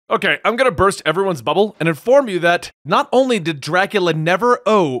Okay, I'm gonna burst everyone's bubble and inform you that not only did Dracula never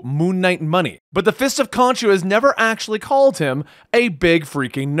owe Moon Knight money, but the Fist of Khonshu has never actually called him a big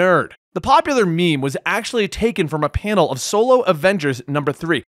freaking nerd. The popular meme was actually taken from a panel of Solo Avengers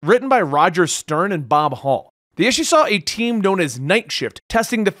 #3, written by Roger Stern and Bob Hall. The issue saw a team known as Night Shift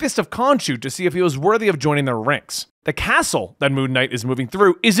testing the Fist of Khonshu to see if he was worthy of joining their ranks. The castle that Moon Knight is moving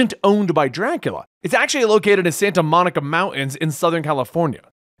through isn't owned by Dracula. It's actually located in Santa Monica Mountains in Southern California.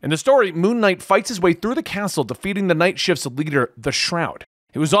 In the story, Moon Knight fights his way through the castle, defeating the Night Shift's leader, the Shroud.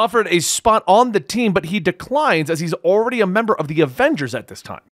 He was offered a spot on the team, but he declines as he's already a member of the Avengers at this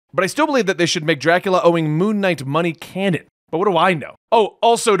time. But I still believe that they should make Dracula owing Moon Knight money canon. But what do I know? Oh,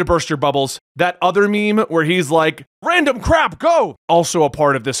 also to burst your bubbles, that other meme where he's like, random crap, go! Also a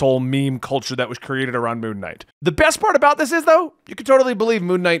part of this whole meme culture that was created around Moon Knight. The best part about this is, though, you can totally believe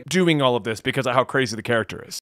Moon Knight doing all of this because of how crazy the character is.